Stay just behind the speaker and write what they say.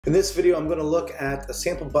In this video, I'm going to look at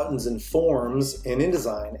sample buttons and forms in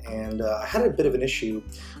InDesign, and I had a bit of an issue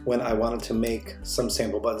when I wanted to make some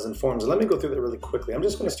sample buttons and forms. And let me go through that really quickly. I'm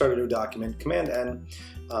just going to start a new document, Command-N,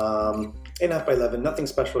 8.5 by 11, nothing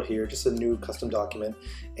special here, just a new custom document.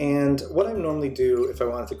 And what I normally do if I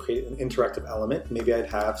wanted to create an interactive element, maybe I'd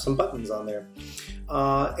have some buttons on there.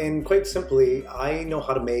 And quite simply, I know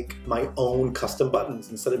how to make my own custom buttons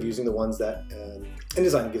instead of using the ones that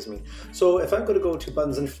InDesign gives me. So if I'm going to go to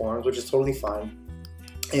buttons and forms, which is totally fine,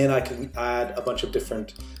 and I can add a bunch of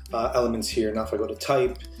different elements here. Now if I go to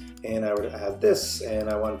type and I were to add this and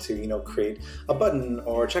I want to create a button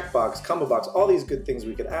or a checkbox, combo box, all these good things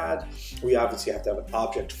we could add. We obviously have to have an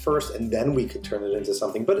object first and then we could turn it into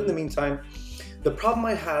something. But in the meantime, the problem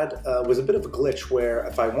I had was a bit of a glitch where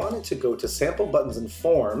if I wanted to go to sample buttons and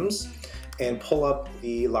forms and pull up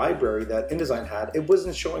the library that InDesign had, it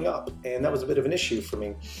wasn't showing up, and that was a bit of an issue for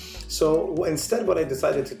me. So instead what I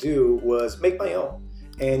decided to do was make my own,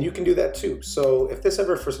 and you can do that too. So if this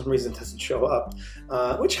ever for some reason doesn't show up,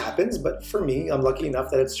 which happens, but for me, I'm lucky enough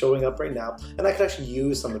that it's showing up right now, and I could actually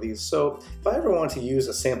use some of these. So if I ever want to use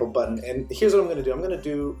a sample button, and here's what I'm going to do. I'm going to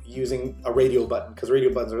do using a radio button, because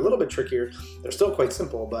radio buttons are a little bit trickier. They're still quite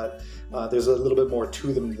simple, but there's a little bit more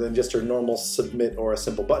to them than just a normal submit or a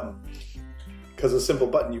simple button. Because a simple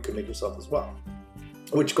button you can make yourself as well,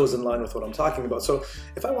 which goes in line with what I'm talking about. So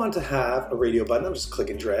if I want to have a radio button, I'm just click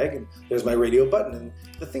and drag, and there's my radio button. And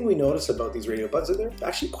the thing we notice about these radio buttons is they're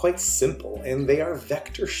actually quite simple, and they are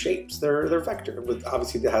vector shapes. They're vector, with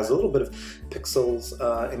obviously it has a little bit of pixels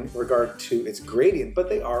in regard to its gradient, but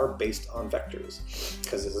they are based on vectors,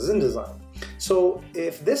 because this is InDesign. So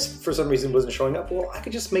if this for some reason wasn't showing up, well, I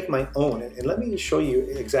could just make my own, and let me show you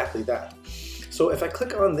exactly that. So if I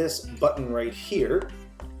click on this button right here,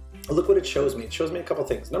 look what it shows me. It shows me a couple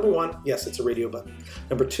things. Number one, yes, it's a radio button.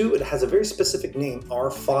 Number two, it has a very specific name,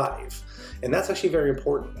 R5. And that's actually very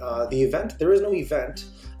important. The event, there is no event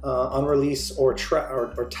on release or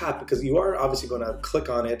tap, because you are obviously going to click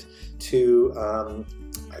on it to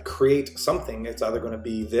create something. It's either going to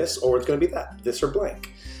be this or it's going to be that, this or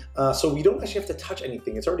blank. So we don't actually have to touch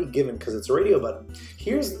anything. It's already given because it's a radio button.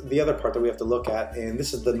 Here's the other part that we have to look at, and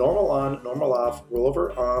this is the normal on, normal off,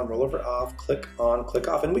 rollover on, rollover off, click on, click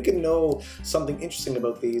off. And we can know something interesting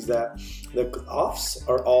about these, that the offs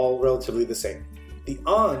are all relatively the same. The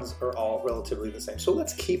ons are all relatively the same. So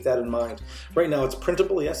let's keep that in mind. Right now it's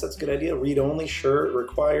printable, yes, that's a good idea. Read only, sure.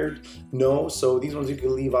 Required, no. So these ones you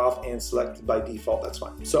can leave off and select by default, that's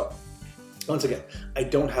fine. So once again, I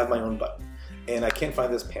don't have my own button, and I can't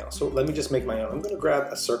find this panel. So let me just make my own. I'm going to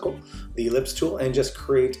grab a circle, the ellipse tool, and just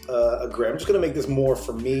create a grid. I'm just going to make this more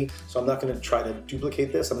for me, so I'm not going to try to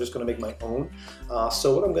duplicate this. I'm just going to make my own.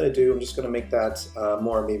 So what I'm going to do, I'm just going to make that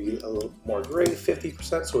more, maybe a little more gray,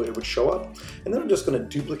 50%, so it would show up. And then I'm just going to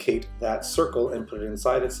duplicate that circle and put it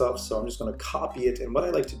inside itself. So I'm just going to copy it, and what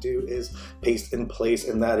I like to do is paste in place,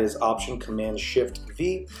 and that is Option Command Shift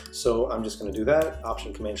V. So I'm just going to do that,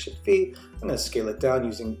 Option Command Shift V. I'm going to scale it down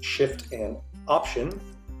using Shift and Option,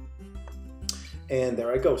 and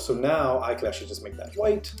there I go. So now I could actually just make that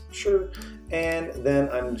white, sure, and then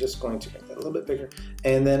I'm just going to make that a little bit bigger,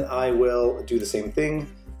 and then I will do the same thing,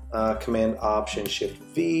 Command Option Shift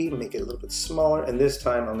V, make it a little bit smaller, and this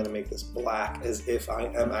time I'm going to make this black as if I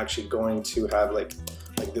am actually going to have like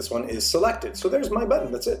this one is selected. So there's my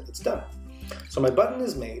button, that's it, it's done. So my button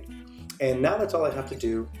is made, and now that's all I have to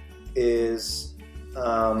do is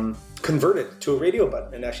convert it to a radio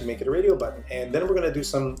button and actually make it a radio button. And then we're going to do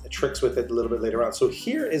some tricks with it a little bit later on. So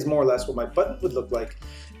here is more or less what my button would look like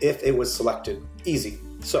if it was selected. Easy.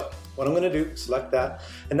 So what I'm going to do, select that,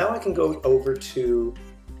 and now I can go over to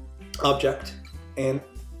Object and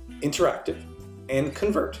Interactive and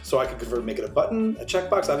Convert. So I could convert, make it a button, a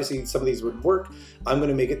checkbox. Obviously some of these would work. I'm going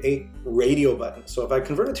to make it a radio button. So if I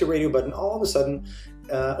convert it to a radio button, all of a sudden,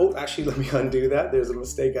 oh, actually, let me undo that. There's a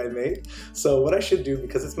mistake I made. So what I should do,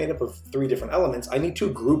 because it's made up of 3 different elements, I need to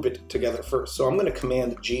group it together first. So I'm going to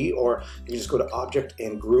Command G, or you can just go to Object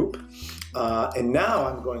and Group. And now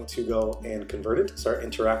I'm going to go and convert it, start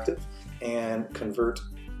Interactive, and convert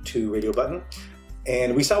to radio button.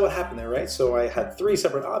 And we saw what happened there, right? So I had 3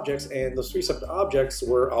 separate objects, and those 3 separate objects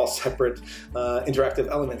were all separate interactive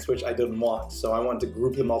elements, which I didn't want. So I wanted to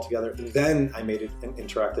group them all together. Then I made it an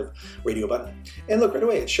interactive radio button. And look right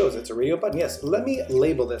away, it shows it's a radio button. Yes, let me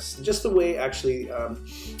label this just the way actually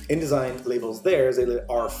InDesign labels theirs. They label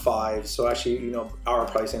R5. So actually, R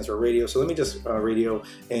probably stands for radio. So let me just radio,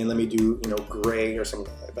 and let me do, gray or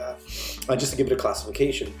something like that, just to give it a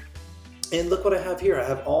classification. And look what I have here. I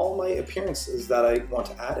have all my appearances that I want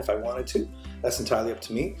to add if I wanted to. That's entirely up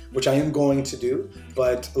to me, which I am going to do,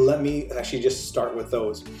 but let me actually just start with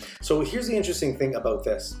those. So here's the interesting thing about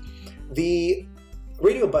this. The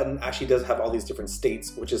radio button actually does have all these different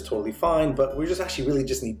states, which is totally fine, but we just actually really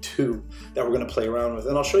just need two that we're gonna play around with,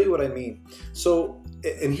 and I'll show you what I mean. So,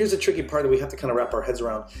 and here's the tricky part that we have to kind of wrap our heads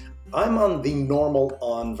around. I'm on the normal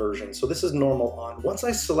on version, so this is normal on. Once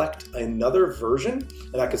I select another version,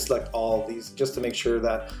 and I can select all of these just to make sure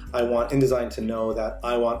that I want InDesign to know that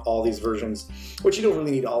I want all these versions, which you don't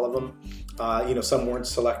really need all of them. You know, some weren't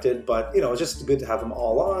selected, but you know, it's just good to have them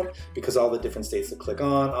all on because all the different states to click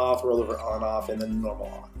on, off, roll over, on, off, and then normal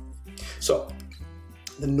on. So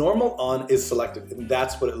the normal on is selected, and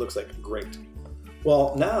that's what it looks like. Great.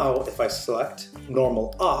 Well, now if I select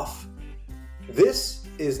normal off, this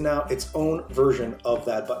is now its own version of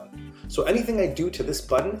that button. So anything I do to this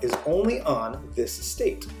button is only on this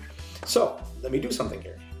state. So let me do something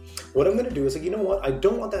here. What I'm going to do is, like, you know what? I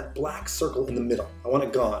don't want that black circle in the middle. I want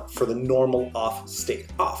it gone for the normal off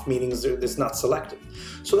state. Off meaning it's not selected.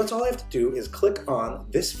 So that's all I have to do is click on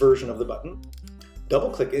this version of the button, double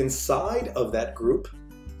click inside of that group,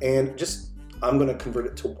 and just, I'm going to convert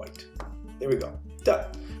it to white. There we go. Done.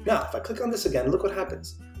 Now, if I click on this again, look what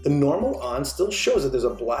happens. The normal on still shows that there's a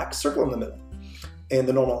black circle in the middle, and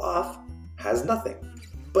the normal off has nothing.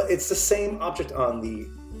 But it's the same object on the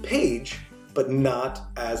page, but not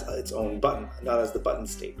as its own button, not as the button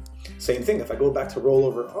state. Same thing, if I go back to roll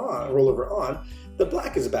over on, the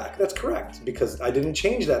black is back. That's correct, because I didn't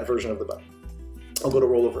change that version of the button. I'll go to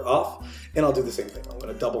roll over off, and I'll do the same thing. I'm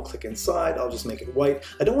going to double click inside. I'll just make it white.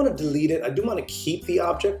 I don't want to delete it. I do want to keep the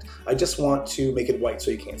object. I just want to make it white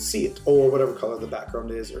so you can't see it, or whatever color the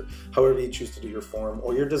background is, or however you choose to do your form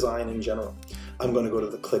or your design in general. I'm going to go to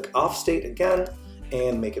the click off state again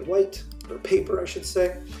and make it white, or paper I should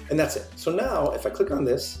say, and that's it. So now if I click on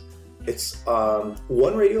this, it's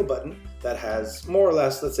one radio button that has more or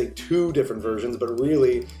less, let's say 2 different versions, but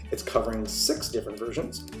really it's covering 6 different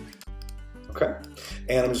versions. Okay,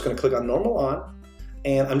 and I'm just going to click on normal on,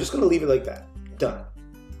 and I'm just going to leave it like that. Done.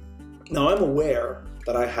 Now I'm aware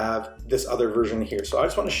that I have this other version here, so I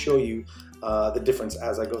just want to show you the difference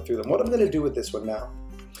as I go through them. What I'm going to do with this one now,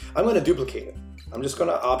 I'm going to duplicate it. I'm just going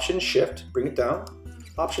to Option Shift, bring it down,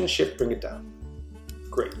 Option Shift, bring it down.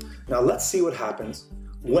 Great. Now let's see what happens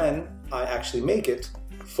when I actually make it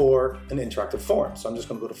for an interactive form. So I'm just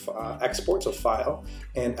going to go to Export, so File,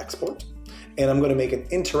 and Export. And I'm going to make an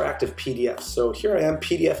interactive PDF. So here I am,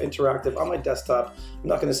 PDF interactive on my desktop. I'm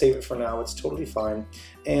not going to save it for now, it's totally fine.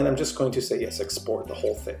 And I'm just going to say yes, export the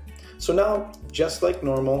whole thing. So now, just like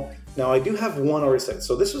normal, now I do have one already set.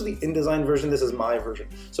 So this was the InDesign version, this is my version.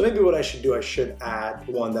 So maybe what I should do, I should add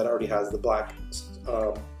one that already has the black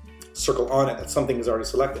circle on it, that something is already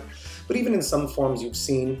selected. But even in some forms you've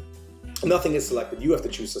seen, nothing is selected. You have to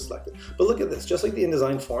choose to select it. But look at this, just like the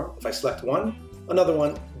InDesign form, if I select one, another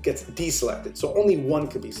one gets deselected. So only one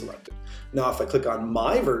can be selected. Now if I click on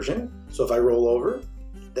my version, so if I roll over,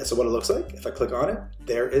 that's what it looks like. If I click on it,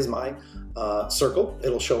 there is my circle.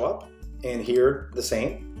 It'll show up, and here the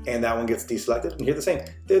same, and that one gets deselected, and here the same.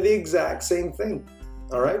 They're the exact same thing.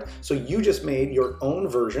 All right, so you just made your own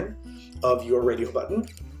version of your radio button.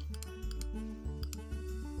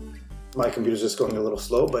 My computer's just going a little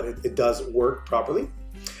slow, but it does work properly.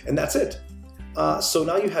 And that's it. So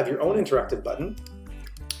now you have your own interactive button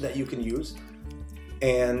that you can use.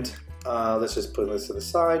 And let's just put this to the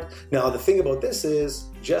side. Now the thing about this is,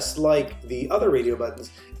 just like the other radio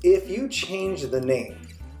buttons, if you change the name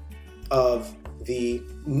of the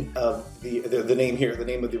name here, the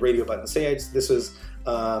name of the radio button, say this is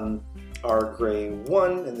R gray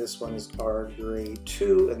 1, and this one is R gray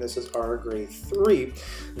 2, and this is R gray 3.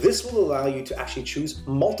 This will allow you to actually choose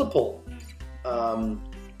multiple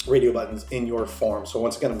radio buttons in your form. So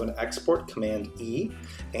once again, I'm going to export, Command E,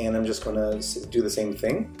 and I'm just going to do the same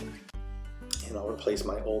thing. And I'll replace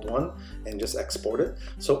my old one and just export it.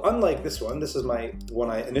 So unlike this one, this is my one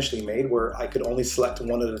I initially made where I could only select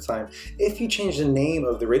one at a time. If you change the name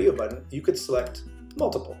of the radio button, you could select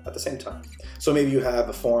multiple at the same time. So maybe you have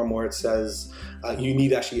a form where it says you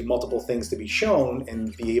need actually multiple things to be shown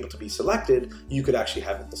and be able to be selected. You could actually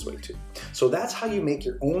have it this way too. So that's how you make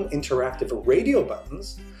your own interactive radio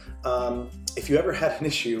buttons. If you ever had an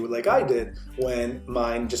issue like I did when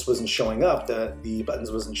mine just wasn't showing up, the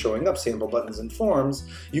buttons wasn't showing up, sample buttons and forms,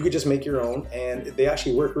 you could just make your own, and they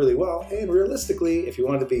actually work really well. And realistically, if you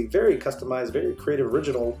wanted to be very customized, very creative,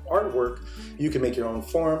 original artwork, you can make your own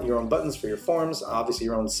form, your own buttons for your forms, obviously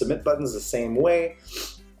your own submit buttons the same way.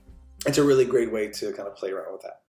 It's a really great way to kind of play around with that.